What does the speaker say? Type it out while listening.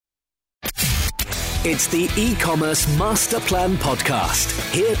It's the E-commerce Master Plan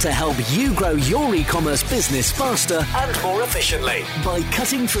Podcast. Here to help you grow your e-commerce business faster and more efficiently by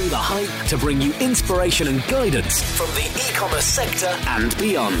cutting through the hype to bring you inspiration and guidance from the e-commerce sector and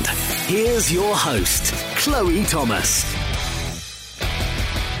beyond. Here's your host, Chloe Thomas.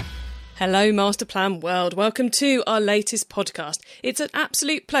 Hello, Master Plan World. Welcome to our latest podcast. It's an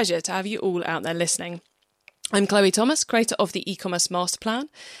absolute pleasure to have you all out there listening. I'm Chloe Thomas, creator of the E-commerce Master Plan.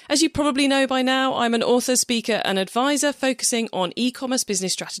 As you probably know by now, I'm an author, speaker and advisor focusing on e-commerce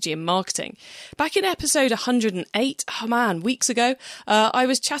business strategy and marketing. Back in episode 108, weeks ago, I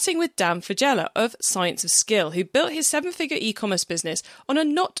was chatting with Dan Fagella of Science of Skill, who built his seven-figure e-commerce business on a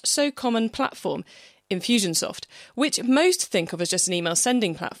not-so-common platform, Infusionsoft, which most think of as just an email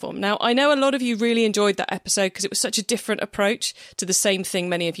sending platform. Now, I know a lot of you really enjoyed that episode because it was such a different approach to the same thing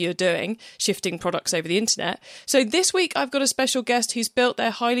many of you are doing, shifting products over the internet. So this week, I've got a special guest who's built their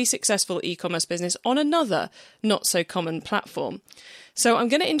highly successful e-commerce business on another not-so-common platform. So I'm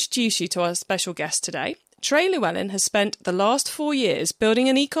going to introduce you to our special guest today. Trey Lewellen has spent the last 4 years building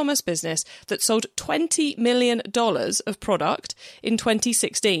an e-commerce business that sold $20 million of product in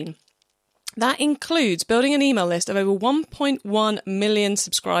 2016. That includes building an email list of over 1.1 million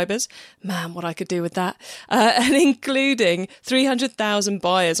subscribers. Man, what I could do with that. And including 300,000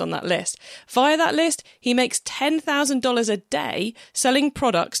 buyers on that list. Via that list, he makes $10,000 a day selling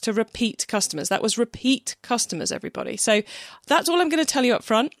products to repeat customers. That was repeat customers, everybody. So that's all I'm going to tell you up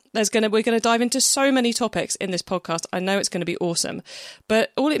front. We're going to dive into so many topics in this podcast. I know it's going to be awesome.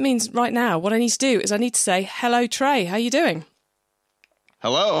 But all it means right now, what I need to do is I need to say, hello, Trey. How are you doing?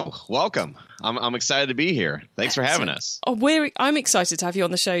 Hello, welcome. I'm excited to be here. Thanks for having us. I'm excited to have you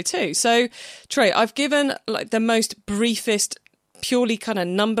on the show too. So, Trey, I've given the most briefest, purely kind of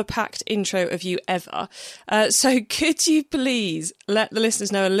number-packed intro of you ever. So could you please let the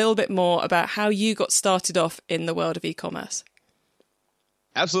listeners know a little bit more about how you got started off in the world of e-commerce?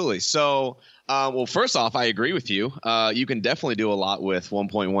 Absolutely. So, well, first off, I agree with you. You can definitely do a lot with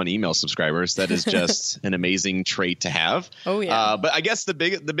 1.1 email subscribers. That is just an amazing trait to have. Oh, yeah. But I guess the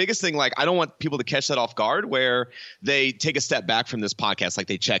biggest thing, like, I don't want people to catch that off guard where they take a step back from this podcast, like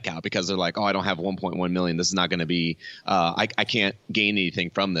they check out because they're like, oh, I don't have 1.1 million. This is not going to be I can't gain anything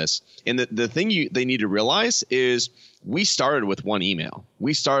from this. And the thing they need to realize is we started with one email.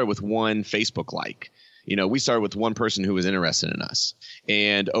 We started with one Facebook like. You know, we started with one person who was interested in us.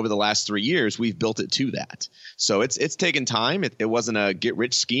 And over the last 3 years, we've built it to that. So it's taken time. It wasn't a get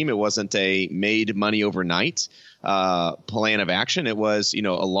rich scheme. It wasn't a made money overnight plan of action. It was, a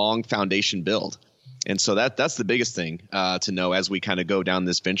long foundation build. And so that's the biggest thing to know as we kind of go down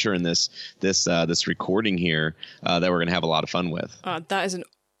this venture and this recording here that we're going to have a lot of fun with. That is an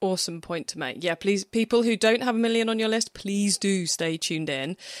awesome point to make. Yeah, please, people who don't have 1 million on your list, please do stay tuned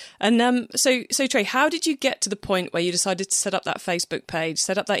in. And so Trey, how did you get to the point where you decided to set up that Facebook page,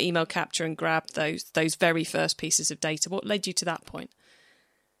 set up that email capture, and grab those very first pieces of data? What led you to that point?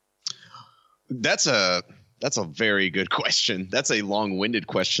 That's a very good question. That's a long-winded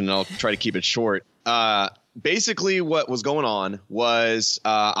question. I'll try to keep it short. Basically, what was going on was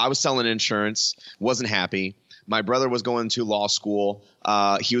I was selling insurance, wasn't happy. My brother was going to law school.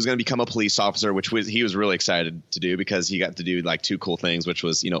 He was going to become a police officer, he was really excited to do because he got to do like two cool things, which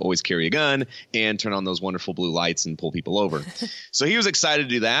was, always carry a gun and turn on those wonderful blue lights and pull people over. So he was excited to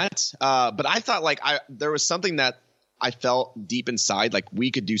do that. But I thought there was something that I felt deep inside, like we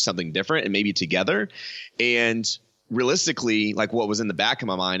could do something different and maybe together. And realistically, like what was in the back of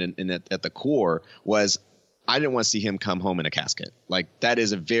my mind and at the core was I didn't want to see him come home in a casket. Like that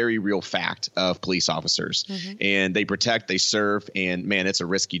is a very real fact of police officers. Mm-hmm. And they protect, they serve, and man, it's a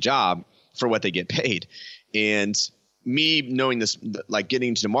risky job for what they get paid. And me knowing this, like getting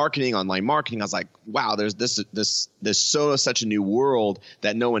into marketing, online marketing, I was like, wow, there's such a new world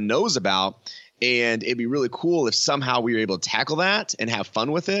that no one knows about. And it'd be really cool if somehow we were able to tackle that and have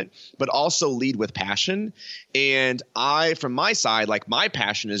fun with it, but also lead with passion. And from my side, like my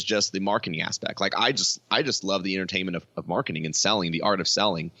passion is just the marketing aspect. Like I just love the entertainment of marketing and selling, the art of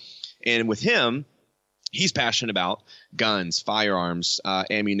selling. And with him, he's passionate about guns, firearms,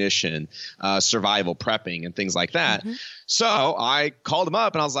 ammunition, survival, prepping, and things like that. Mm-hmm. So I called him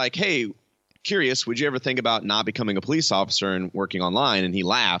up and I was like, hey, curious, would you ever think about not becoming a police officer and working online? And he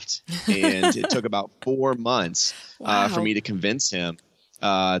laughed. And it took about 4 months for me to convince him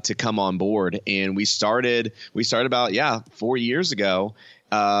to come on board. And we started about 4 years ago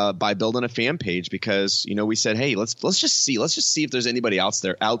by building a fan page because we said, hey, let's just see if there's anybody out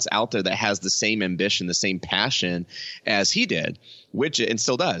there that has the same ambition, the same passion as he did, which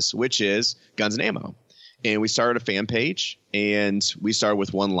still does, which is guns and ammo. And we started a fan page, and we started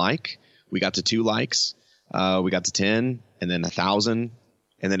with one like. We got to 2 likes. We got to 10, and then 1,000,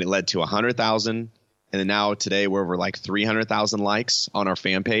 and then it led to 100,000. And then now today we're over like 300,000 likes on our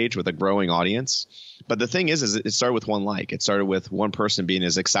fan page with a growing audience. But the thing is it started with 1 like. It started with one person being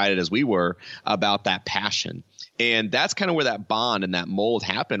as excited as we were about that passion. And that's kind of where that bond and that mold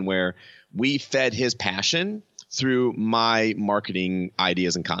happened, where we fed his passion through my marketing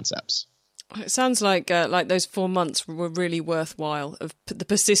ideas and concepts. It sounds like those 4 months were really worthwhile, of the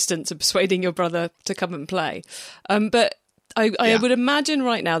persistence of persuading your brother to come and play. But I would imagine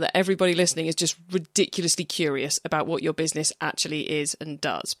right now that everybody listening is just ridiculously curious about what your business actually is and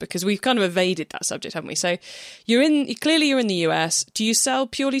does, because we've kind of evaded that subject, haven't we? So you're in the US. Do you sell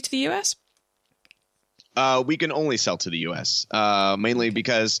purely to the US? We can only sell to the U.S., mainly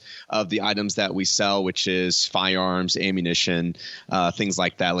because of the items that we sell, which is firearms, ammunition, things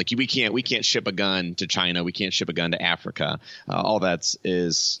like that. Like we can't ship a gun to China. We can't ship a gun to Africa. All that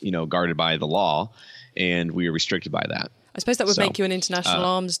is, guarded by the law, and we are restricted by that. I suppose that would make you an international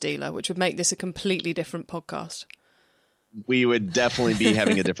arms dealer, which would make this a completely different podcast. We would definitely be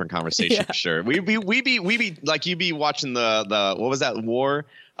having a different conversation for sure. We'd be like, you'd be watching the what was that, War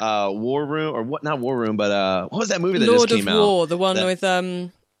Room, or what? Not War Room, but what was that movie that Lord just came out? Lord of War, the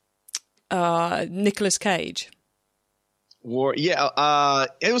one with Nicolas Cage. War,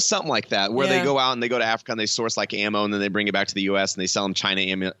 it was something like that, where they go out and they go to Africa and they source like ammo, and then they bring it back to the U.S. and they sell them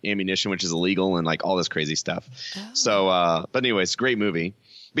China ammunition, which is illegal, and like all this crazy stuff. Oh. So, but anyways, great movie.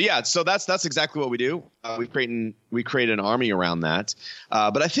 But yeah, so that's exactly what we do. We create an army around that.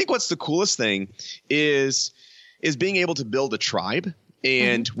 But I think what's the coolest thing is being able to build a tribe.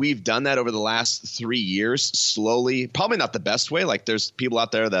 And we've done that over the last 3 years, slowly. Probably not the best way. Like, there's people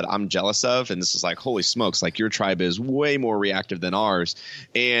out there that I'm jealous of, and this is like, holy smokes, like your tribe is way more reactive than ours.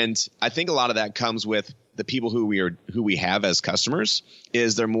 And I think a lot of that comes with the people who we have as customers.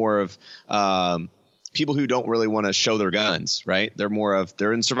 Is they're more of people who don't really want to show their guns, right?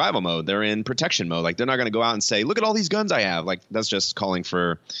 They're in survival mode. They're in protection mode. Like, they're not going to go out and say, look at all these guns I have. Like, that's just calling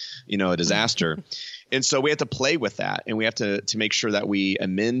for, a disaster. And so we have to play with that, and we have to make sure that we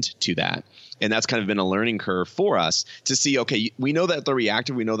amend to that. And that's kind of been a learning curve for us to see, okay, we know that they're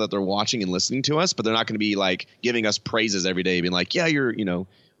reactive. We know that they're watching and listening to us, but they're not going to be like giving us praises every day, being like, yeah,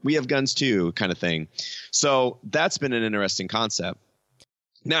 we have guns too, kind of thing. So that's been an interesting concept.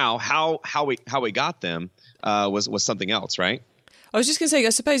 Now, how we got them was something else, right? I was just going to say,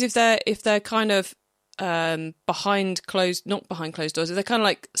 I suppose if they're kind of not behind closed doors, if they're kind of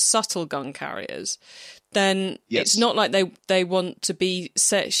like subtle gun carriers, then it's not like they want to be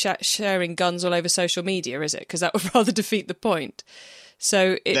sharing guns all over social media, is it? Because that would rather defeat the point.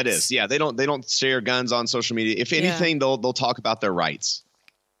 So that is, they don't share guns on social media. If anything, they'll talk about their rights.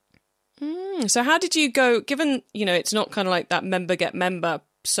 So how did you go, given, it's not kind of like that member get member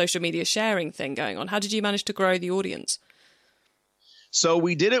social media sharing thing going on, how did you manage to grow the audience? So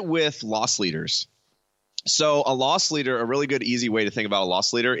we did it with loss leaders. So a loss leader, a really good, easy way to think about a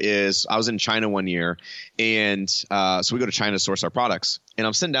loss leader is, I was in China one year, and so we go to China to source our products. And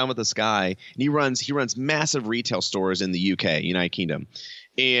I'm sitting down with this guy, and he runs massive retail stores in the UK, United Kingdom.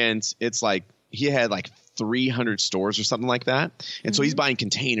 And it's like he had like 300 stores or something like that. And so he's buying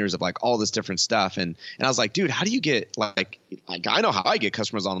containers of like all this different stuff. And I was like, dude, how do you get like I know how I get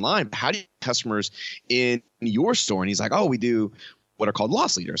customers online, but how do you get customers in your store? And he's like, oh, we do what are called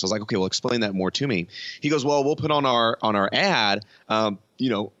loss leaders. I was like, okay, well, explain that more to me. He goes, well, we'll put on our ad,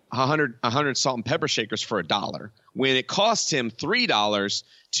 100 salt and pepper shakers for $1. When it costs him $3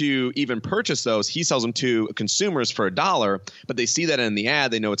 to even purchase those, he sells them to consumers for $1, but they see that in the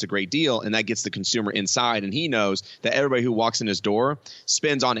ad, they know it's a great deal, and that gets the consumer inside, and he knows that everybody who walks in his door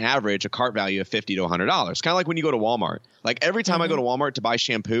spends on average a cart value of $50 to $100. Kind of like when you go to Walmart. Like every time I go to Walmart to buy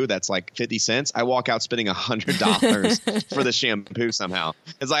shampoo that's like 50 cents, I walk out spending $100 for the shampoo somehow.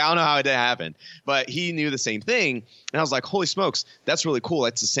 It's like, I don't know how it did happen, but he knew the same thing. And I was like, holy smokes, that's really cool.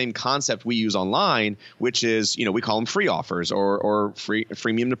 That's the same concept we use online, which is, we call them free offers or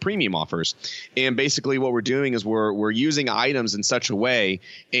freemium to premium offers. And basically what we're doing is we're using items in such a way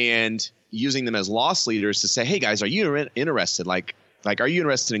and using them as loss leaders to say, hey guys, are you interested? Like, are you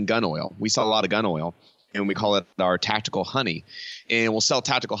interested in gun oil? We sell a lot of gun oil, and we call it our tactical honey. And we'll sell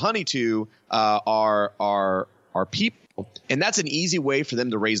tactical honey to our people. And that's an easy way for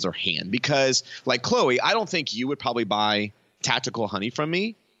them to raise their hand, because like Chloe, I don't think you would probably buy tactical honey from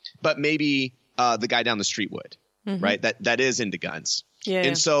me, but maybe the guy down the street would, right? That is into guns. Yeah.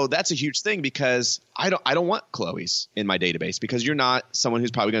 And so that's a huge thing, because I don't want Chloe's in my database, because you're not someone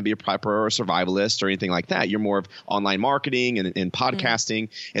who's probably going to be a prepper or a survivalist or anything like that. You're more of online marketing and podcasting,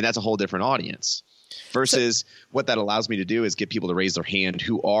 and that's a whole different audience. Versus what that allows me to do is get people to raise their hand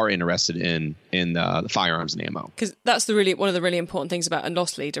who are interested in the firearms and ammo. Because that's one of the really important things about a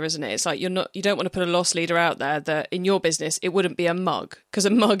loss leader, isn't it? It's like you don't want to put a loss leader out there that in your business it wouldn't be a mug, because a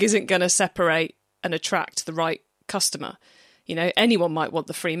mug isn't going to separate and attract the right customer. You know, anyone might want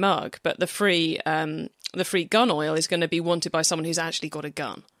the free mug, but the free gun oil is going to be wanted by someone who's actually got a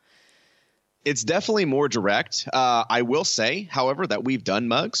gun. It's definitely more direct. I will say, however, that we've done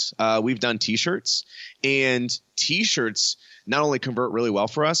mugs, we've done T-shirts, and T-shirts not only convert really well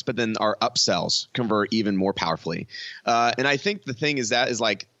for us, but then our upsells convert even more powerfully. And I think the thing is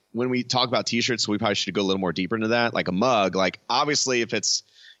like when we talk about T-shirts, we probably should go a little more deeper into that. Like a mug, like obviously if it's,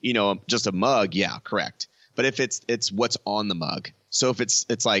 you know, just a mug, yeah, correct. But if it's what's on the mug. So if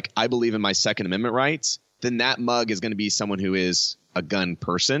it's like, I believe in my Second Amendment rights, then that mug is going to be someone who is a gun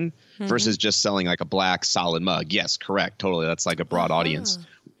person versus just selling like a black solid mug. Yes, correct. Totally. That's like a broad audience.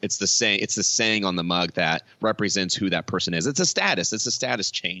 It's the saying on the mug that represents who that person is. It's a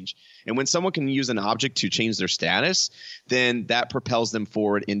status change. And when someone can use an object to change their status, then that propels them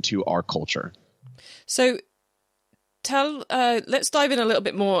forward into our culture. So let's dive in a little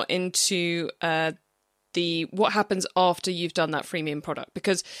bit more into what happens after you've done that freemium product,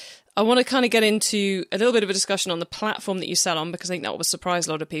 because I want to kind of get into a little bit of a discussion on the platform that you sell on, because I think that will surprise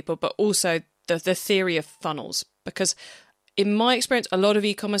a lot of people, but also the theory of funnels. Because in my experience, a lot of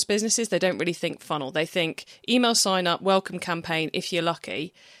e-commerce businesses, they don't really think funnel. They think email sign up, welcome campaign, if you're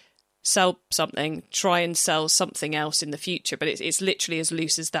lucky, sell something, try and sell something else in the future. But it's literally as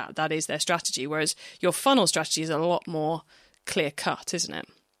loose as that. That is their strategy. Whereas your funnel strategy is a lot more clear cut, isn't it?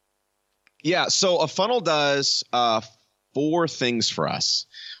 Yeah. So a funnel does 4 things for us.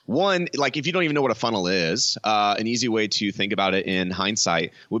 One, like if you don't even know what a funnel is, an easy way to think about it in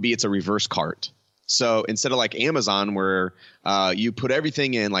hindsight would be it's a reverse cart. So instead of like Amazon where you put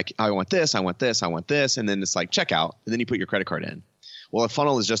everything in, like I want this, I want this, I want this, and then it's like checkout, and then you put your credit card in. Well, a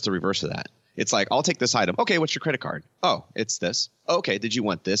funnel is just the reverse of that. It's like, I'll take this item. Okay, what's your credit card? Oh, it's this. Okay, did you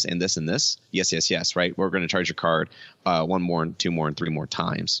want this and this and this? Yes, yes, yes, right? We're going to charge your card 1 more and 2 more and 3 more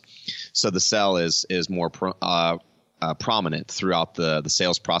times. So the sell is more prominent throughout the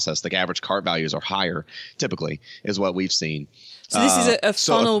sales process. The average cart values are higher, typically, is what we've seen. So this is a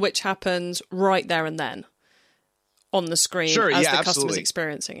funnel which happens right there and then on the screen as the customer's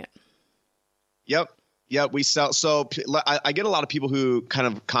experiencing it. Yep. Yeah, we sell. So I get a lot of people who kind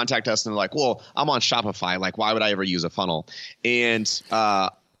of contact us and they're like, well, I'm on Shopify. Like, why would I ever use a funnel? And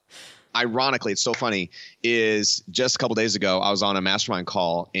ironically, it's so funny, is just a couple days ago, I was on a mastermind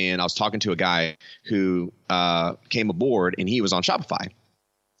call and I was talking to a guy who came aboard and he was on Shopify.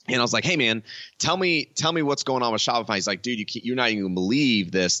 And I was like, hey, man, tell me what's going on with Shopify. He's like, dude, you're not even going to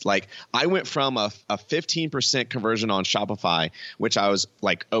believe this. Like, I went from a 15% conversion on Shopify, which I was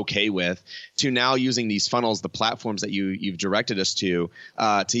like okay with, to now using these funnels, the platforms that you've directed us to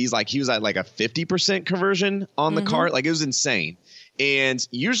he was at like a 50% conversion on the cart. Like, it was insane. And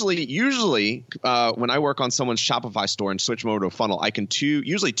usually when I work on someone's Shopify store and switch them over to a funnel, I can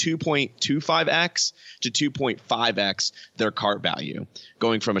usually 2.25x to 2.5x their cart value,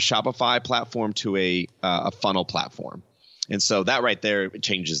 going from a Shopify platform to a funnel platform. And so that right there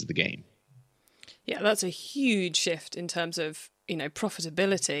changes the game. Yeah, that's a huge shift in terms of,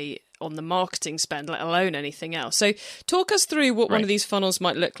 profitability on the marketing spend, let alone anything else. So talk us through what one of these funnels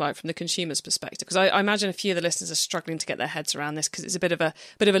might look like from the consumer's perspective, because I imagine a few of the listeners are struggling to get their heads around this because it's a bit of a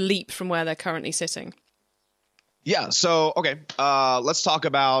leap from where they're currently sitting. Yeah. So, okay. Let's talk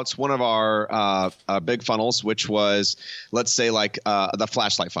about one of our big funnels, which was, let's say, like the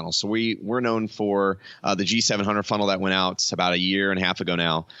flashlight funnel. So we're known for the G700 funnel that went out about 1.5 years ago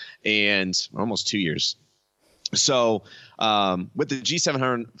now, and almost 2 years. So with the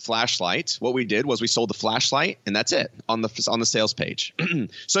G700 flashlight, what we did was we sold the flashlight, and that's it on the sales page.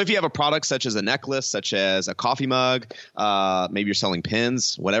 So if you have a product such as a necklace, such as a coffee mug, maybe you're selling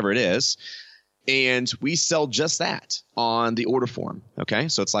pins, whatever it is, and we sell just that on the order form. Okay,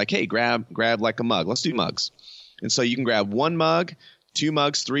 so it's like, hey, grab like a mug. Let's do mugs. And so you can grab 1 mug, 2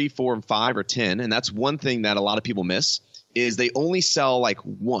 mugs, 3, 4, and 5, or 10. And that's one thing that a lot of people miss, is they only sell like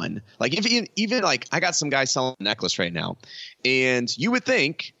 1. Like if even like I got some guy selling a necklace right now, and you would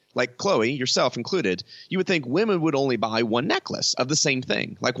think, like Chloe, yourself included, you would think women would only buy 1 necklace of the same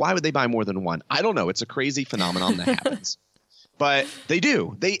thing. Like, why would they buy more than 1? I don't know. It's a crazy phenomenon that happens. But they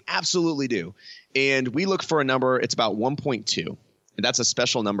do. They absolutely do. And we look for a number. It's about 1.2. And that's a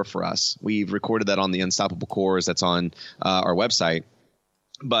special number for us. We've recorded that on the Unstoppable Cores that's on our website.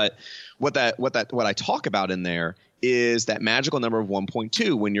 But what I talk about in there is that magical number of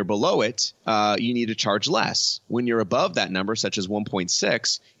 1.2. When you're below it, you need to charge less. When you're above that number, such as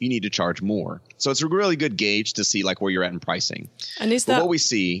 1.6, you need to charge more. So it's a really good gauge to see like where you're at in pricing. And is that what we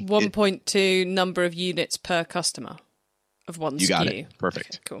see 1.2 number of units per customer of one SKU? You got it.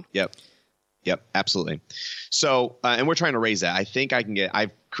 Perfect. Okay, cool. Yep, absolutely. So, and we're trying to raise that. I think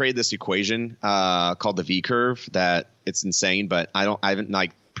I've created this equation called the V curve that it's insane, but I haven't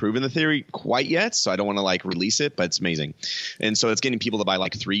like proven the theory quite yet. So I don't want to like release it, but it's amazing. And so it's getting people to buy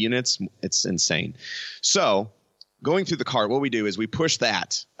like 3 units. It's insane. So going through the cart, what we do is we push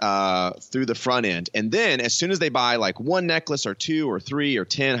that through the front end. And then as soon as they buy like 1 necklace or 2 or 3 or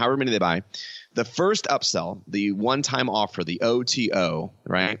 10, however many they buy, the first upsell, the one-time offer, the OTO,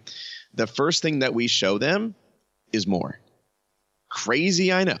 right? The first thing that we show them is more.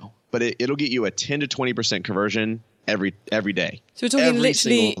 Crazy, I know, but it'll get you a 10 to 20% conversion every day. So we're talking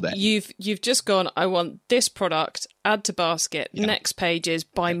literally, you've just gone, I want this product, add to basket. Yeah. Next page is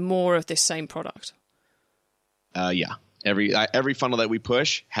buy more of this same product. Yeah. Every funnel that we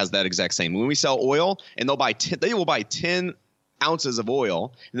push has that exact same. When we sell oil, and they will buy 10 ounces of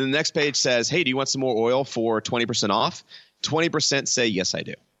oil, and then the next page says, hey, do you want some more oil for 20% off? 20% say, yes, I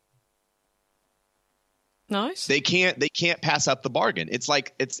do. Nice. They can't pass up the bargain. It's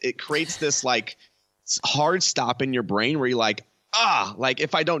like it creates this like hard stop in your brain where you're like, like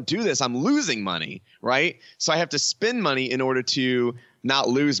if I don't do this, I'm losing money, right? So I have to spend money in order to not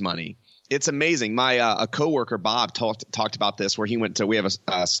lose money. It's amazing. My a coworker Bob talked about this where he went to, we have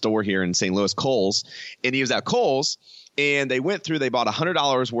a store here in St. Louis, Kohl's, and he was at Kohl's. And they bought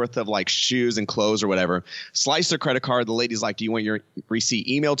 $100 worth of like shoes and clothes or whatever, sliced their credit card. The lady's like, do you want your receipt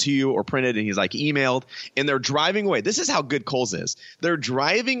emailed to you or printed? And he's like, emailed. And they're driving away. This is how good Kohl's is. They're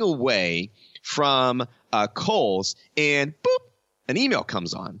driving away from Kohl's and boop, an email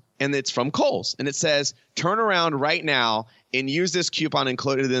comes on and it's from Kohl's. And it says, turn around right now and use this coupon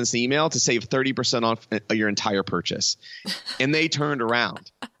included in this email to save 30% off your entire purchase. And they turned around.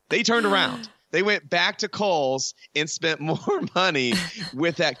 They went back to Kohl's and spent more money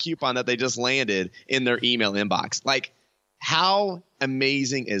with that coupon that they just landed in their email inbox. Like, how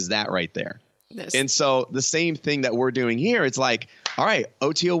amazing is that right there? Yes. And so the same thing that we're doing here, it's like, all right,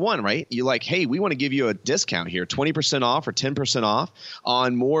 OTO1, right? You're like, hey, we want to give you a discount here, 20% off or 10% off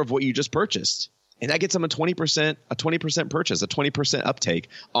on more of what you just purchased. And that gets them a 20% purchase, a 20% uptake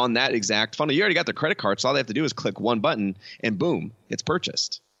on that exact funnel. You already got their credit card, so all they have to do is click one button and boom, it's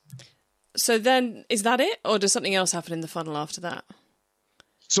purchased. So then is that it, or does something else happen in the funnel after that?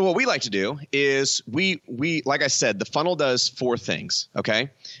 So what we like to do is we like I said, the funnel does 4 things. Okay.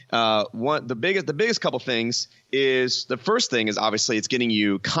 The biggest couple things is, the first thing is obviously it's getting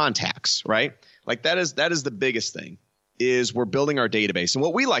you contacts, right? Like that is the biggest thing, is we're building our database. And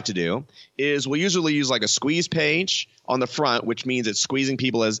what we like to do is we'll usually use like a squeeze page on the front, which means it's squeezing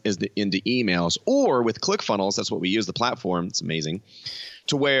people into emails, or with ClickFunnels, that's what we use, the platform. It's amazing,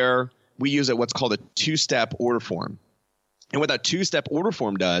 to where we use what's called a 2-step order form. And what that 2-step order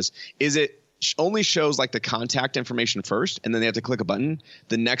form does is it only shows like the contact information first, and then they have to click a button.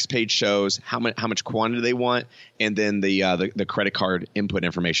 The next page shows how much quantity they want, and then the credit card input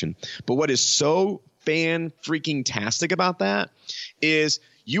information. But what is so fan-freaking-tastic about that is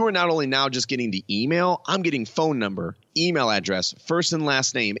you are not only now just getting the email, I'm getting phone number, email address, first and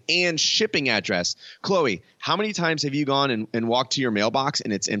last name, and shipping address. Chloe, how many times have you gone and walked to your mailbox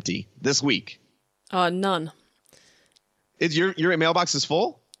and it's empty this week? None. Is your mailbox is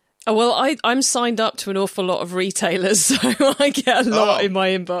full? Oh, well, I'm signed up to an awful lot of retailers, so I get a lot in my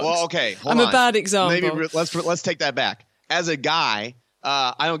inbox. Well, okay, I'm a bad example. Maybe let's take that back. As a guy,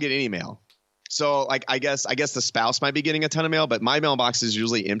 I don't get any mail. So like I guess the spouse might be getting a ton of mail, but my mailbox is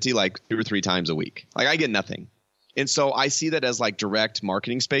usually empty like 2 or 3 times a week. Like I get nothing. And so I see that as like direct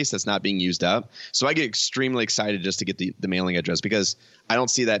marketing space that's not being used up. So I get extremely excited just to get the mailing address, because I don't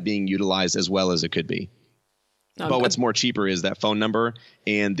see that being utilized as well as it could be. But what's more cheaper is that phone number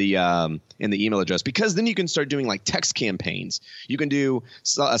and the email address, because then you can start doing like text campaigns. You can do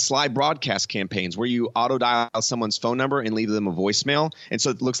slide broadcast campaigns where you auto dial someone's phone number and leave them a voicemail. And so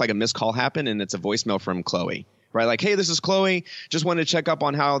it looks like a missed call happened and it's a voicemail from Chloe, right? Like, hey, this is Chloe. Just wanted to check up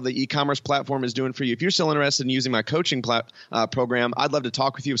on how the e-commerce platform is doing for you. If you're still interested in using my coaching program, I'd love to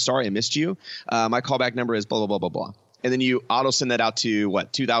talk with you. Sorry, I missed you. My callback number is blah, blah, blah, blah, blah. And then you auto send that out to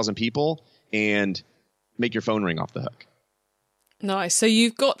 2,000 people and make your phone ring off the hook. Nice. So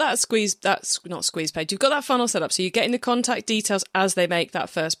you've got that's not squeeze page. You've got that funnel set up. So you're getting the contact details as they make that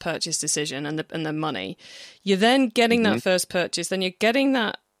first purchase decision and the money. You're then getting that first purchase. Then you're getting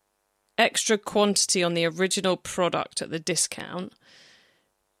that extra quantity on the original product at the discount.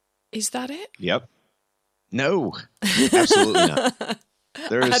 Is that it? Yep. No, absolutely not.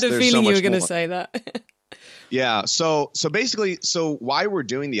 I had a feeling you were going to say that. Yeah. So basically, why we're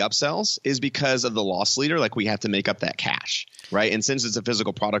doing the upsells is because of the loss leader. Like, we have to make up that cash, right? And since it's a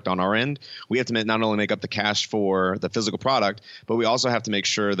physical product on our end, we have to not only make up the cash for the physical product, but we also have to make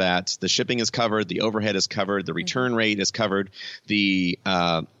sure that the shipping is covered, the overhead is covered, the return rate is covered, the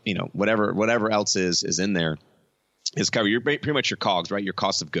whatever else is in there is covered. You're pretty much your COGS, right? Your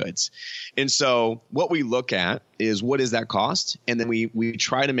cost of goods. And so what we look at is, what is that cost? And then we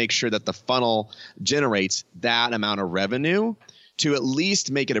try to make sure that the funnel generates that amount of revenue to at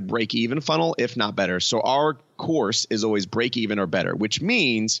least make it a break-even funnel, if not better. So our course is always break-even or better, which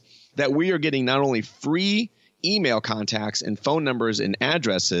means that we are getting not only free email contacts and phone numbers and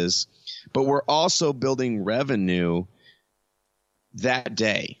addresses, but we're also building revenue that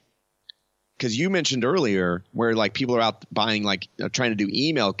day. Because you mentioned earlier where like people are out buying, like trying to do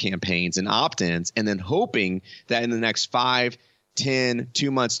email campaigns and opt-ins, and then hoping that in the next 5, 10,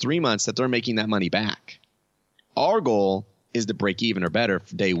 2 months, 3 months that they're making that money back. Our goal is to break even or better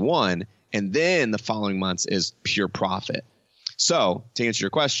for day one, and then the following months is pure profit. So to answer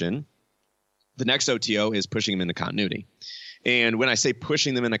your question, the next OTO is pushing them into continuity. And when I say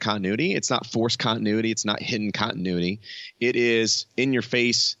pushing them into continuity, it's not forced continuity. It's not hidden continuity. It is in your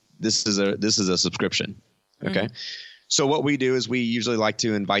face. This is a subscription. Okay. Mm-hmm. So what we do is we usually like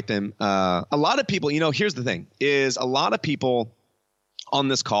to invite them. A lot of people, here's the thing is, a lot of people on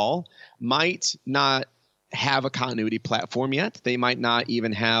this call might not have a continuity platform yet. They might not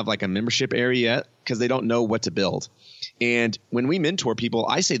even have like a membership area yet because they don't know what to build. And when we mentor people,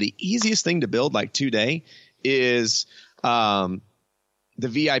 I say the easiest thing to build like today is the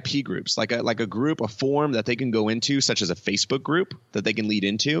VIP groups, like a group, a forum that they can go into, such as a Facebook group that they can lead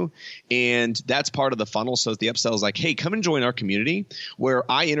into. And that's part of the funnel. So the upsell is like, hey, come and join our community where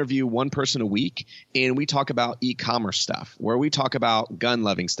I interview one person a week and we talk about e-commerce stuff, where we talk about gun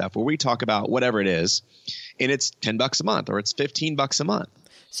loving stuff, where we talk about whatever it is. And it's $10 a month or it's $15 a month.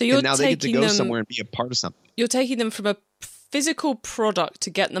 So you're now they get to go somewhere and be a part of something. You're taking them from a physical product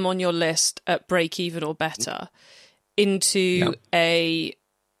to get them on your list at break even or better into a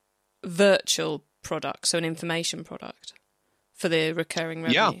virtual product, so an information product for the recurring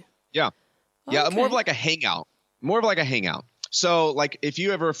revenue. Yeah. Okay. More of like a hangout. So like if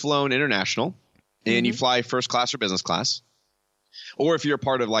you ever flown international and you fly first class or business class, or if you're a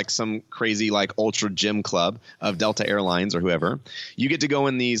part of like some crazy like ultra gym club of Delta Airlines or whoever, you get to go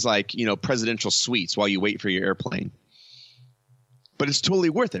in these like, presidential suites while you wait for your airplane. But it's totally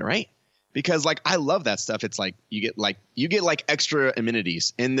worth it, right? Because like I love that stuff. It's like you get like extra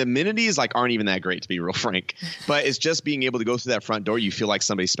amenities, and the amenities like aren't even that great, to be real frank. But it's just being able to go through that front door. You feel like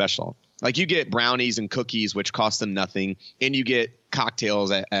somebody special. Like you get brownies and cookies, which cost them nothing, and you get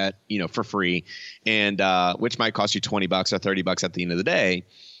cocktails at for free, and which might cost you $20 or $30 at the end of the day.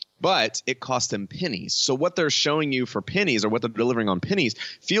 But it costs them pennies. So what they're showing you for pennies, or what they're delivering on pennies,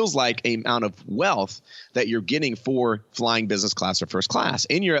 feels like an amount of wealth that you're getting for flying business class or first class.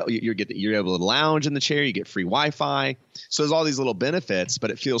 And you're able to lounge in the chair. You get free Wi-Fi. So there's all these little benefits, but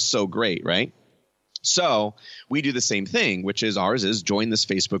it feels so great, right? So we do the same thing, which is ours is join this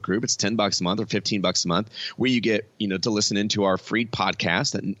Facebook group. It's $10 a month or $15 a month, where you get, to listen into our free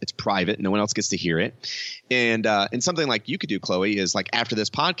podcast, and it's private. No one else gets to hear it. And something like you could do, Chloe, is like after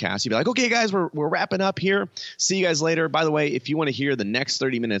this podcast, you'd be like, okay, guys, we're wrapping up here. See you guys later. By the way, if you want to hear the next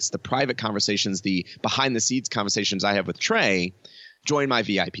 30 minutes, the private conversations, the behind the scenes conversations I have with Trey, join my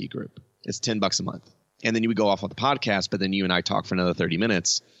VIP group. It's $10 a month. And then you would go off on the podcast, but then you and I talk for another 30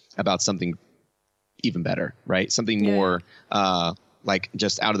 minutes about something even better, right? Something more like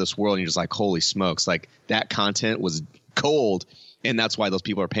just out of this world. And you're just like, holy smokes, like that content was gold. And that's why those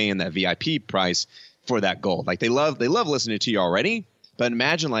people are paying that VIP price for that gold. Like they love listening to you already. But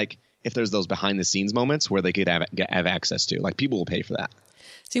imagine like if there's those behind the scenes moments where they could have access to, like people will pay for that.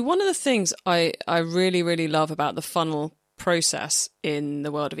 See, one of the things I really, really love about the funnel process in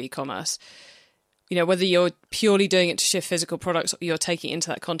the world of e-commerce, whether you're purely doing it to shift physical products or you're taking it into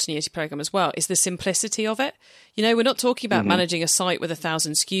that continuity program as well, is the simplicity of it. We're not talking about managing a site with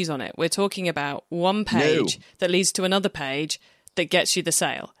 1,000 SKUs on it. We're talking about one page that leads to another page that gets you the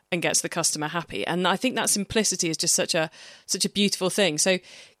sale and gets the customer happy. And I think that simplicity is just such a beautiful thing. So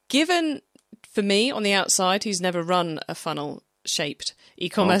given, for me on the outside, who's never run a funnel-shaped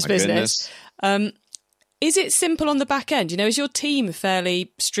e-commerce business, is it simple on the back end? Is your team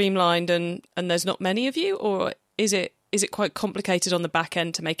fairly streamlined and there's not many of you, or is it quite complicated on the back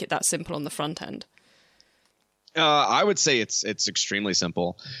end to make it that simple on the front end? I would say it's extremely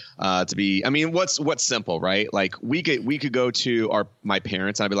simple to be. I mean, what's simple, right? Like we could go to my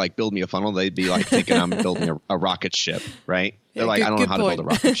parents and I'd be like, build me a funnel. They'd be like thinking I'm building a rocket ship, right? They're like, I don't know how to build a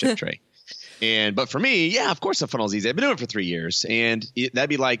rocket ship, Trey. But for me, yeah, of course a funnel is easy. I've been doing it for 3 years, and that'd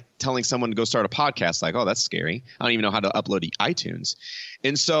be like telling someone to go start a podcast. Like, oh, that's scary. I don't even know how to upload to iTunes.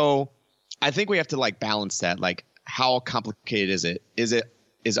 And so I think we have to like balance that. Like, how complicated is it? Is it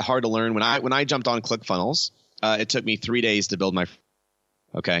hard to learn? When I jumped on ClickFunnels, it took me 3 days to build my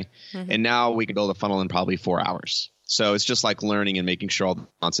 – okay? Mm-hmm. And now we can build a funnel in probably 4 hours. So it's just like learning and making sure all the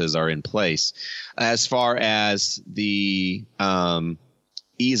nuances are in place. As far as the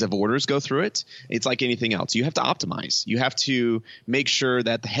ease of orders go through it, it's like anything else. You have to optimize. You have to make sure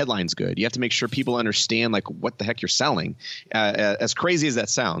that the headline's good. You have to make sure people understand like what the heck you're selling. As crazy as that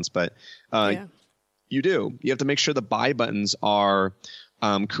sounds, but you do. You have to make sure the buy buttons are –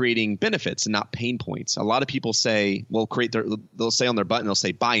 creating benefits and not pain points. A lot of people say, well, they'll say on their button, they'll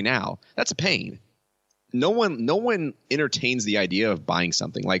say buy now. That's a pain. No one entertains the idea of buying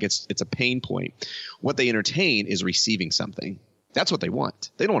something. Like it's a pain point. What they entertain is receiving something. That's what they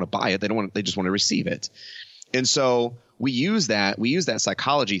want. They don't want to buy it. They just want to receive it. And so we use that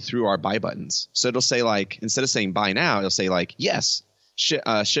psychology through our buy buttons. So it'll say like, instead of saying buy now, it'll say like, yes,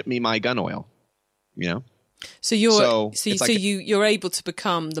 ship me my gun oil, you know? So you're able to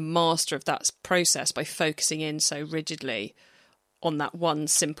become the master of that process by focusing in so rigidly on that one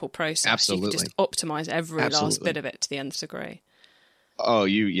simple process. Absolutely. You can just optimize every last bit of it to the nth degree. Oh,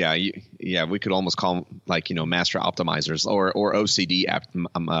 we could almost call them like, master optimizers or OCD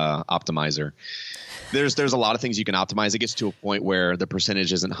optimizer. There's a lot of things you can optimize. It gets to a point where the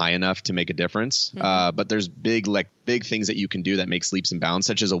percentage isn't high enough to make a difference. Mm-hmm. But there's big things that you can do that make leaps and bounds,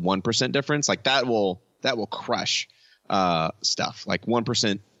 such as a 1% difference. Like that will crush stuff. Like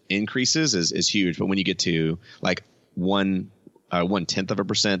 1% increases is huge, but when you get to like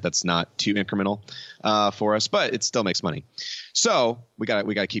 0.1%, that's not too incremental for us, but it still makes money. So we got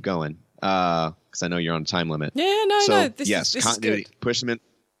to keep going because I know you're on a time limit. Yeah, no. This continuity, is good. push them in.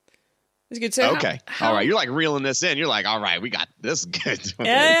 It's good. So okay. All right. You're like reeling this in. You're like, all right, we got this good.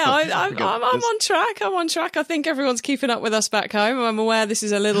 Yeah, I'm on track. I'm on track. I think everyone's keeping up with us back home. I'm aware this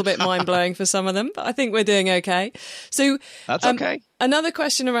is a little bit mind blowing for some of them, but I think we're doing okay. So that's okay. Another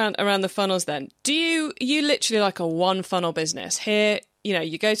question around the funnels then. Do you literally like a one funnel business here?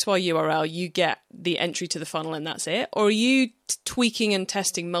 You go to our URL, you get the entry to the funnel and that's it? Or are you tweaking and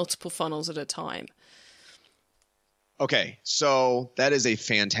testing multiple funnels at a time? Okay, so that is a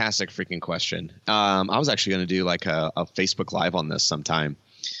fantastic freaking question. I was actually going to do like a Facebook Live on this sometime,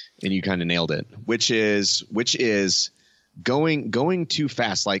 and you kind of nailed it. Which is going too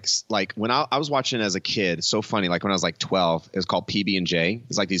fast. Like when I was watching as a kid, so funny. Like when I was like 12, it was called PB&J.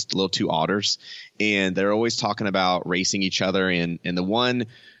 It's like these little two otters, and they're always talking about racing each other. And the one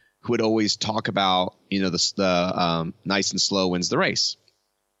who would always talk about the nice and slow wins the race.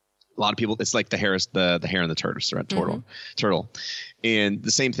 A lot of people, it's like the hare and the turtle. And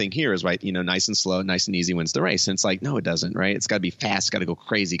the same thing here is, right, nice and slow, nice and easy wins the race. And it's like, no, it doesn't, right? It's got to be fast, got to go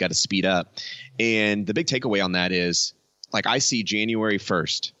crazy, got to speed up. And the big takeaway on that is, like, I see January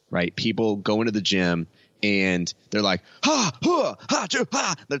 1st, right? People go into the gym and they're like,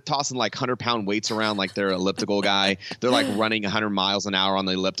 they're tossing like 100-pound weights around like they're an elliptical guy. They're like running 100 miles an hour on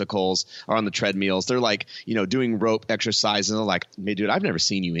the ellipticals or on the treadmills. They're like, doing rope exercises. And they're like, hey, dude, I've never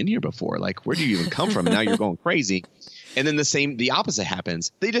seen you in here before. Like, where do you even come from? And now you're going crazy. And then the opposite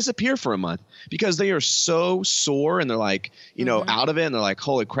happens. They disappear for a month because they are so sore and they're like, out of it. And they're like,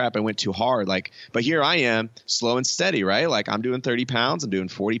 holy crap, I went too hard. Like, but here I am, slow and steady, right? Like I'm doing 30 pounds, I'm doing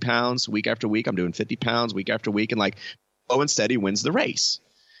 40 pounds week after week. I'm doing 50 pounds week after week. And like slow and steady wins the race.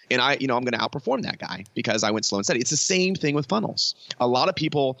 And I'm going to outperform that guy because I went slow and steady. It's the same thing with funnels. A lot of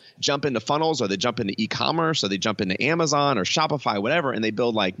people jump into funnels, or they jump into e-commerce, or they jump into Amazon or Shopify, whatever, and they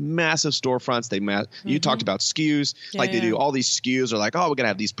build like massive storefronts. You talked about SKUs. They do all these SKUs are like, oh, we're going to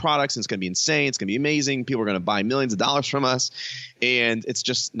have these products and it's going to be insane. It's going to be amazing. People are going to buy millions of dollars from us. And it's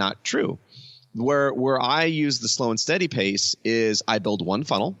just not true. Where I use the slow and steady pace is I build one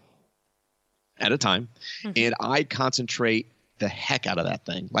funnel at a time, and I concentrate the heck out of that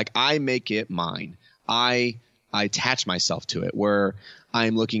thing. Like I make it mine. I attach myself to it, where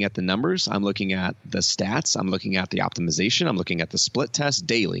I'm looking at the numbers, I'm looking at the stats, I'm looking at the optimization, I'm looking at the split test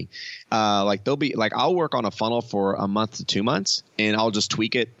daily. I'll work on a funnel for a month to 2 months, and I'll just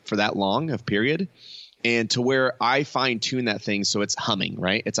tweak it for that long of period, and to where I fine tune that thing so it's humming,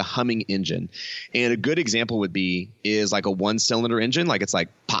 right? It's a humming engine. And a good example is like a 1-cylinder engine. Like it's like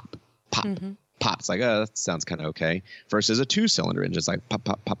pop, pop, pop. It's like, oh, that sounds kind of okay. Versus a 2-cylinder engine. It's like pop,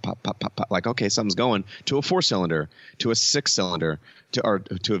 pop, pop, pop, pop, pop, pop. Like, okay, something's going. To a 4-cylinder, to a 6-cylinder, to a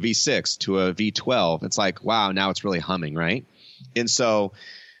V6, to a V12. It's like, wow, now it's really humming, right? And so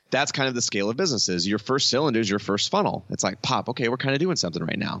that's kind of the scale of businesses. Your first cylinder is your first funnel. It's like, pop, okay, we're kind of doing something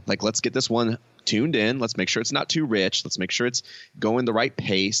right now. Like, let's get this one tuned in. Let's make sure it's not too rich. Let's make sure it's going the right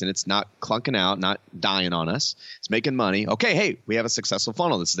pace and it's not clunking out, not dying on us. It's making money. Okay, hey, we have a successful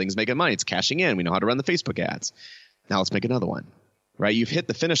funnel. This thing's making money. It's cashing in. We know how to run the Facebook ads. Now let's make another one. Right? You've hit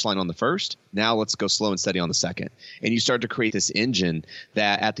the finish line on the first. Now let's go slow and steady on the second. And you start to create this engine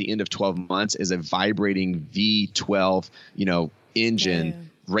that at the end of 12 months is a vibrating V12, engine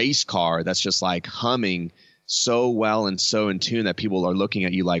race car that's just like humming so well and so in tune that people are looking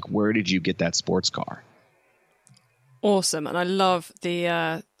at you like, where did you get that sports car? Awesome. And I love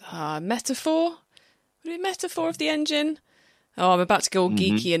the metaphor. Would it be metaphor of the engine? Oh, I'm about to go all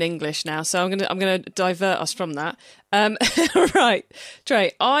geeky in English now, so I'm gonna divert us from that. Right,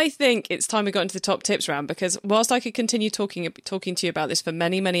 Trey, I think it's time we got into the top tips round, because whilst I could continue talking to you about this for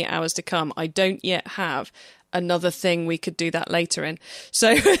many, many hours to come, I don't yet have another thing we could do that later in.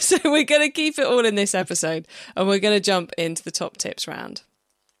 So we're going to keep it all in this episode, and we're going to jump into the top tips round.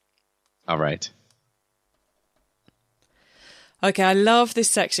 All right. Okay, I love this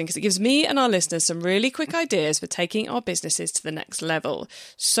section because it gives me and our listeners some really quick ideas for taking our businesses to the next level.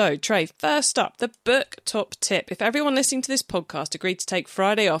 So, Trey, first up, the book top tip. If everyone listening to this podcast agreed to take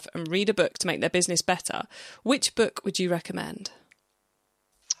Friday off and read a book to make their business better, which book would you recommend?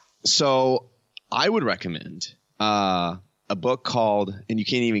 So I would recommend a book called, and you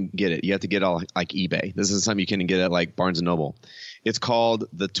can't even get it. You have to get it on like eBay. This is something you can get at like Barnes and Noble. It's called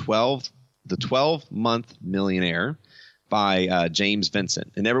The 12-Month Millionaire by James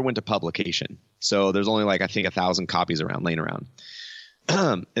Vincent. It never went to publication. So there's only like, I think 1,000 copies laying around.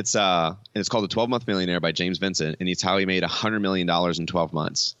 It's called The 12-Month Millionaire by James Vincent. And it's how he made $100 million in 12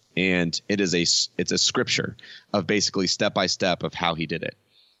 months. And it's a scripture of basically step-by-step of how he did it.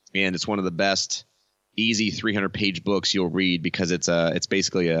 And it's one of the best easy 300-page books you'll read, because it's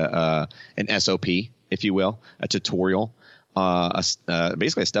basically an SOP, if you will, a tutorial,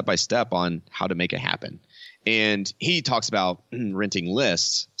 basically a step-by-step on how to make it happen. And he talks about renting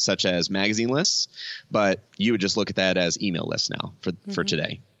lists, such as magazine lists, but you would just look at that as email lists now for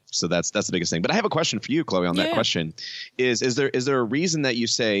today. So that's the biggest thing. But I have a question for you, Chloe, on that question. Is there a reason that you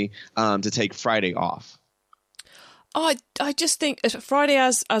say to take Friday off? Oh, I just think Friday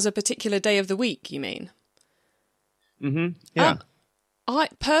as a particular day of the week, you mean? Mm-hmm. Yeah.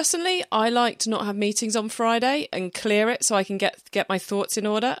 I like to not have meetings on Friday and clear it so I can get my thoughts in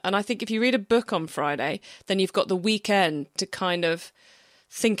order. And I think if you read a book on Friday, then you've got the weekend to kind of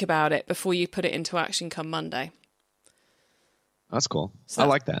think about it before you put it into action come Monday. That's cool. So I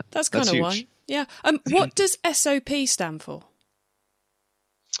like that. That's kind of why. Yeah. What does SOP stand for?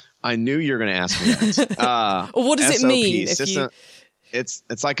 I knew you were going to ask me that. Or what does SOP, it mean?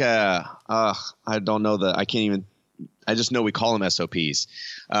 It's like I don't know I just know we call them SOPs.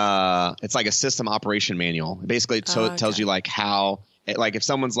 It's like a system operation manual. Basically, it tells you like how, like if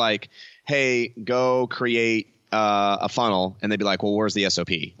someone's like, hey, go create a funnel, and they'd be like, well, where's the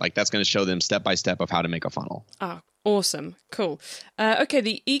SOP? Like that's going to show them step by step of how to make a funnel. Oh, awesome. Cool. Okay.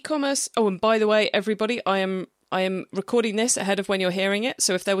 The e-commerce. Oh, and by the way, everybody, I am recording this ahead of when you're hearing it.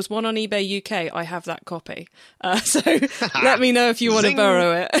 So if there was one on eBay UK, I have that copy. So let me know if you want to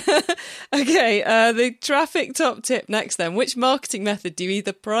borrow it. Okay. The traffic top tip next then. Which marketing method do you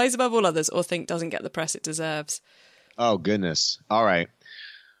either prize above all others or think doesn't get the press it deserves? Oh, goodness. All right.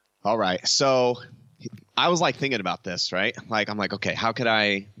 So I was like thinking about this, right? Like, I'm like,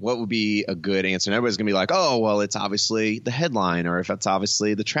 okay, what would be a good answer? And everybody's going to be like, oh, well, it's obviously the headline, or if it's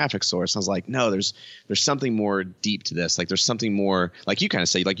obviously the traffic source. I was like, no, there's something more deep to this. Like there's something more, like you kind of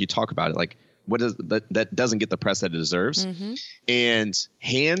say, like you talk about it, like what is that doesn't get the press that it deserves. Mm-hmm. And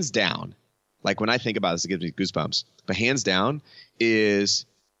hands down, like when I think about this, it gives me goosebumps, but hands down is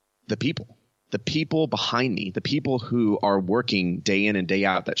the people. The people behind me, the people who are working day in and day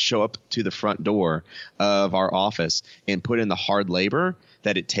out, that show up to the front door of our office and put in the hard labor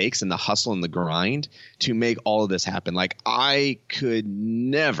that it takes and the hustle and the grind to make all of this happen. Like I could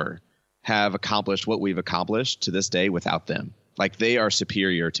never have accomplished what we've accomplished to this day without them. Like they are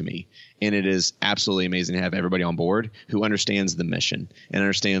superior to me. And it is absolutely amazing to have everybody on board who understands the mission and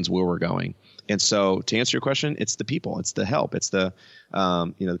understands where we're going. And so to answer your question, it's the people, it's the help, it's the,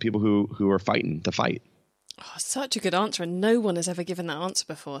 the people who are fighting the fight. Oh, such a good answer. And no one has ever given that answer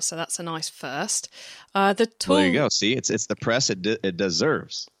before. So that's a nice first. Well, there you go. See, it's the press it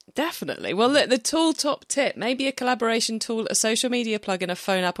deserves. Definitely. Well, look, the tool top tip, maybe a collaboration tool, a social media plugin, a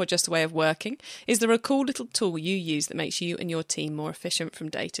phone app, or just a way of working. Is there a cool little tool you use that makes you and your team more efficient from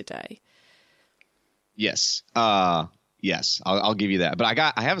day to day? Yes. Yes, I'll give you that. But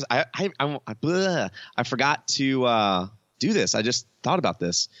I forgot to do this. I just thought about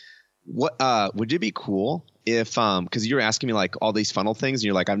this. What would it be cool if because you were asking me like all these funnel things and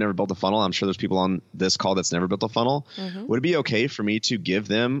you're like, I've never built a funnel. I'm sure there's people on this call that's never built a funnel. Mm-hmm. Would it be okay for me to give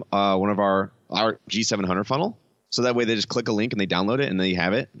them one of our G700 funnel? So that way they just click a link and they download it and they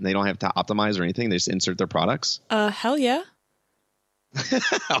have it and they don't have to optimize or anything. They just insert their products. Hell yeah.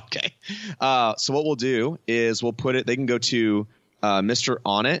 Okay. So what we'll do is we'll put it, they can go to Mr.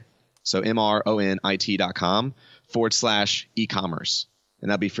 Onit. So MRONIT.com/e-commerce. And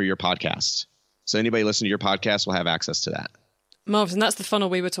that'll be for your podcast. So anybody listening to your podcast will have access to that. Marvelous. And that's the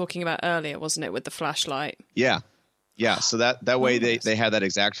funnel we were talking about earlier, wasn't it, with the flashlight? Yeah. Yeah. So that way they have that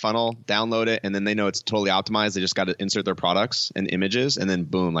exact funnel, download it, and then they know it's totally optimized. They just got to insert their products and images, and then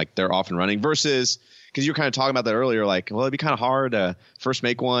boom, like they're off and running. Versus, because you were kind of talking about that earlier, like, well, it'd be kind of hard to first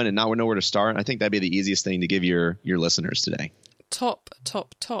make one and not know where to start. I think that'd be the easiest thing to give your listeners today. Top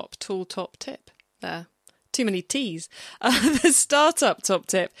tool top tip there. Too many T's. The startup top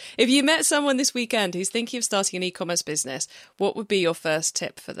tip. If you met someone this weekend who's thinking of starting an e-commerce business, what would be your first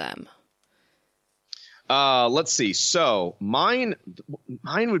tip for them? Let's see. So mine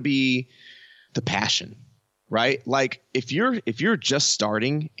would be the passion, right? Like if you're just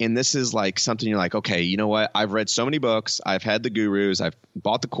starting and this is like something you're like, okay, you know what? I've read so many books. I've had the gurus. I've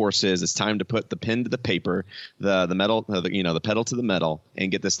bought the courses. It's time to put the pen to the paper, the metal, the pedal to the metal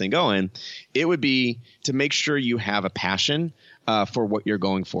and get this thing going. It would be to make sure you have a passion for what you're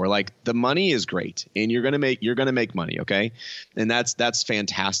going for. Like the money is great and you're going to make money. Okay. And that's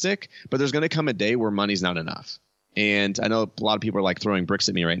fantastic, but there's going to come a day where money's not enough. And I know a lot of people are like throwing bricks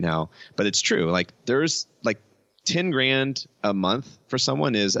at me right now, but it's true. Like there's like 10 grand a month for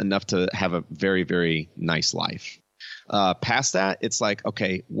someone is enough to have a very, very nice life. Past that, it's like,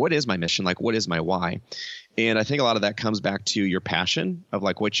 okay, what is my mission? Like, what is my why? And I think a lot of that comes back to your passion of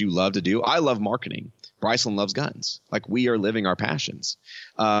like what you love to do. I love marketing. Bryceland loves guns. Like we are living our passions.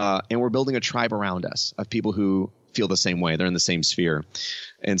 And we're building a tribe around us of people who feel the same way. They're in the same sphere.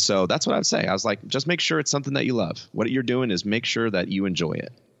 And so that's what I would say. I was like, just make sure it's something that you love. What you're doing is make sure that you enjoy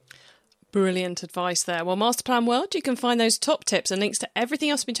it. Brilliant advice there. Well, Masterplan World, you can find those top tips and links to everything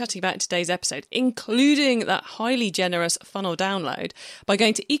else we've been chatting about in today's episode, including that highly generous funnel download, by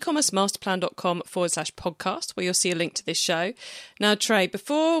going to ecommercemasterplan.com/podcast, where you'll see a link to this show. Now, Trey,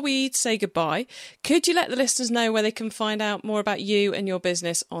 before we say goodbye, could you let the listeners know where they can find out more about you and your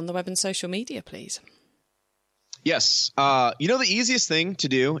business on the web and social media, please? Yes. The easiest thing to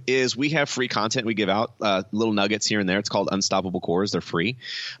do is we have free content we give out, little nuggets here and there. It's called Unstoppable Cores. They're free.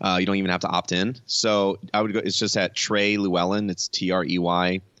 You don't even have to opt in. So I would go, it's just at Trey Lewellen. It's Trey,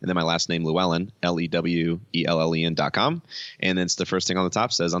 and then my last name, Lewellen, LEWELLEN.com. And then it's the first thing on the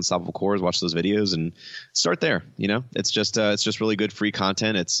top says Unstoppable Cores. Watch those videos and start there. It's just really good free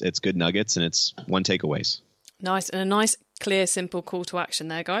content. It's good nuggets and it's one takeaways. Nice. And a nice, clear, simple call to action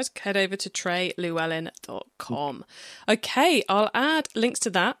there, guys. Head over to treylewellen.com. Okay, I'll add links to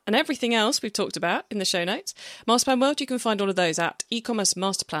that and everything else we've talked about in the show notes. Masterplan World, you can find all of those at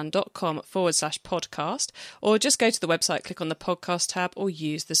ecommercemasterplan.com/podcast, or just go to the website, click on the podcast tab, or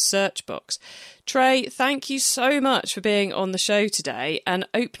use the search box. Trey, thank you so much for being on the show today and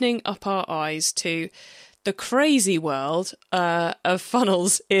opening up our eyes to the crazy world of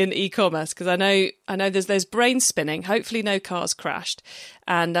funnels in e-commerce, because I know there's brain spinning. Hopefully no cars crashed,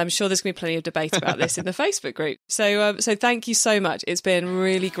 and I'm sure there's going to be plenty of debate about this in the Facebook group. So thank you so much. It's been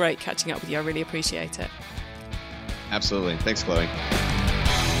really great catching up with you. I really appreciate it. Absolutely. Thanks, Chloe.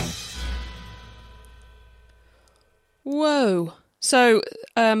 Whoa. So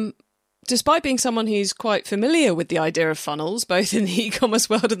despite being someone who's quite familiar with the idea of funnels, both in the e-commerce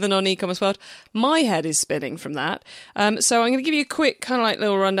world and the non-e-commerce world, my head is spinning from that. So I'm going to give you a quick kind of like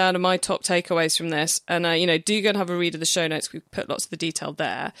little rundown of my top takeaways from this. And, do go and have a read of the show notes. We've put lots of the detail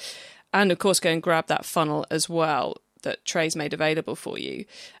there. And, of course, go and grab that funnel as well that Trey's made available for you.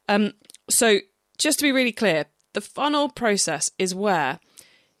 So just to be really clear, the funnel process is where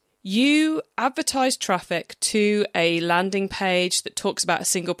you advertise traffic to a landing page that talks about a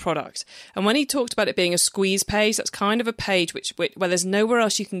single product. And when he talked about it being a squeeze page, that's kind of a page where there's nowhere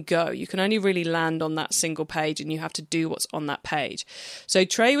else you can go. You can only really land on that single page and you have to do what's on that page. So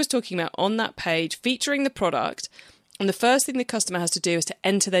Trey was talking about on that page featuring the product. And the first thing the customer has to do is to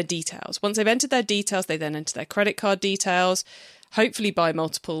enter their details. Once they've entered their details, they then enter their credit card details, hopefully buy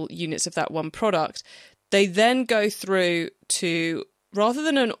multiple units of that one product. They then go through to rather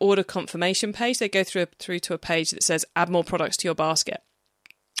than an order confirmation page, they go through to a page that says add more products to your basket,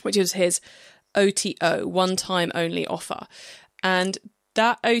 which is his OTO, one time only offer. And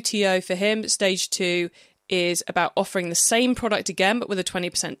that OTO for him, stage 2, is about offering the same product again, but with a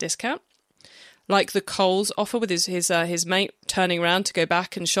 20% discount. Like the Coles offer with his mate turning around to go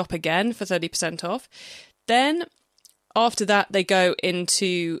back and shop again for 30% off. Then after that, they go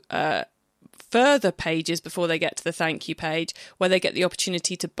into further pages before they get to the thank you page, where they get the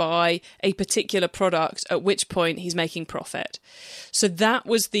opportunity to buy a particular product, at which point he's making profit. So that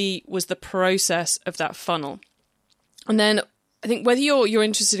was the process of that funnel. And then I think whether you're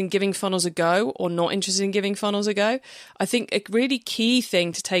interested in giving funnels a go or not interested in giving funnels a go, I think a really key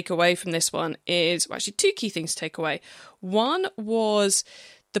thing to take away from this one is, well, actually 2 key things to take away. One was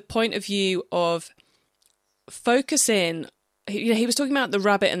the point of view of focus in. He was talking about the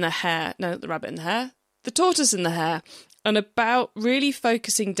rabbit and the hare. No, not the rabbit and the hare. The tortoise and the hare. And about really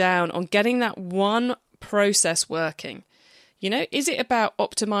focusing down on getting that one process working. Is it about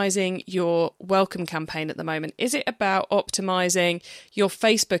optimizing your welcome campaign at the moment? Is it about optimizing your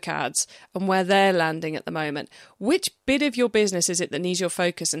Facebook ads and where they're landing at the moment? Which bit of your business is it that needs your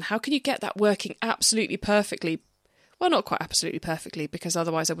focus, and how can you get that working absolutely perfectly? Well, not quite absolutely perfectly, because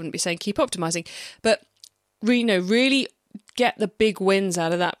otherwise I wouldn't be saying keep optimizing, but really get the big wins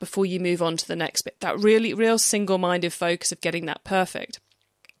out of that before you move on to the next bit. That really real single-minded focus of getting that perfect,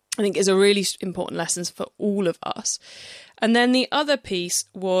 I think, is a really important lesson for all of us. And then the other piece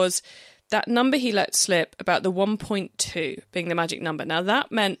was that number he let slip about the 1.2 being the magic number. Now,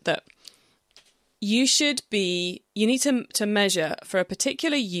 that meant that you need to measure for a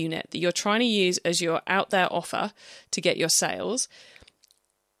particular unit that you're trying to use as your out there offer to get your sales.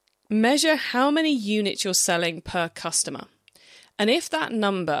 Measure how many units you're selling per customer. And if that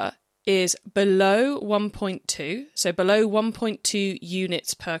number is below 1.2, so below 1.2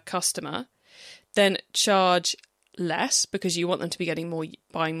 units per customer, then charge less because you want them to be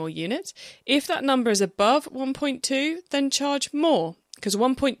buying more units. If that number is above 1.2, then charge more, because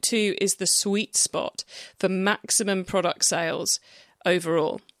 1.2 is the sweet spot for maximum product sales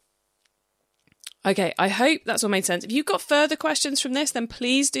overall. Okay, I hope that's all made sense. If you've got further questions from this, then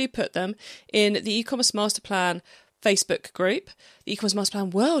please do put them in the e-commerce master plan Facebook group, the e-commerce master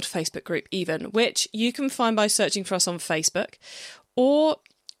plan world Facebook group even, which you can find by searching for us on Facebook, or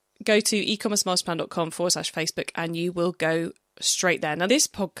go to ecommercemasterplan.com/Facebook and you will go straight there. Now, this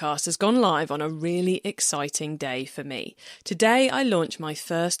podcast has gone live on a really exciting day for me. Today, I launched my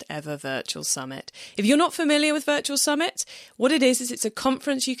first ever virtual summit. If you're not familiar with virtual summits, what it is it's a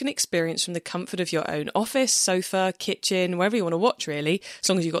conference you can experience from the comfort of your own office, sofa, kitchen, wherever you want to watch, really, as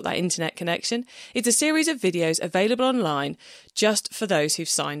long as you've got that internet connection. It's a series of videos available online just for those who've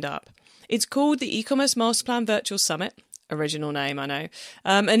signed up. It's called the E-commerce Master Plan Virtual Summit. Original name, I know.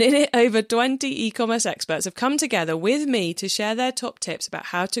 And in it, over 20 e-commerce experts have come together with me to share their top tips about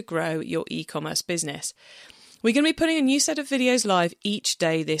how to grow your e-commerce business. We're going to be putting a new set of videos live each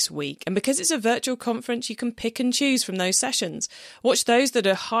day this week. And because it's a virtual conference, you can pick and choose from those sessions. Watch those that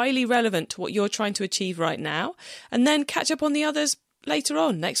are highly relevant to what you're trying to achieve right now, and then catch up on the others later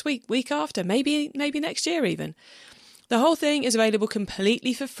on, next week, week after, maybe next year even. The whole thing is available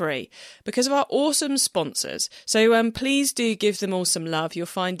completely for free because of our awesome sponsors. So please do give them all some love. You'll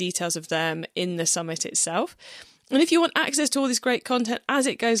find details of them in the summit itself. And if you want access to all this great content as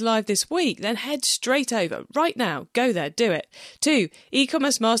it goes live this week, then head straight over right now. Go there, do it, to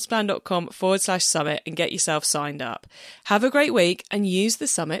ecommercemasterplan.com/summit and get yourself signed up. Have a great week and use the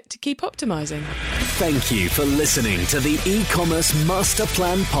summit to keep optimizing. Thank you for listening to the E-commerce Master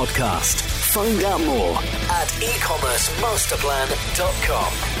Plan podcast. Find out more at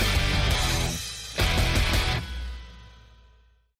ecommercemasterplan.com.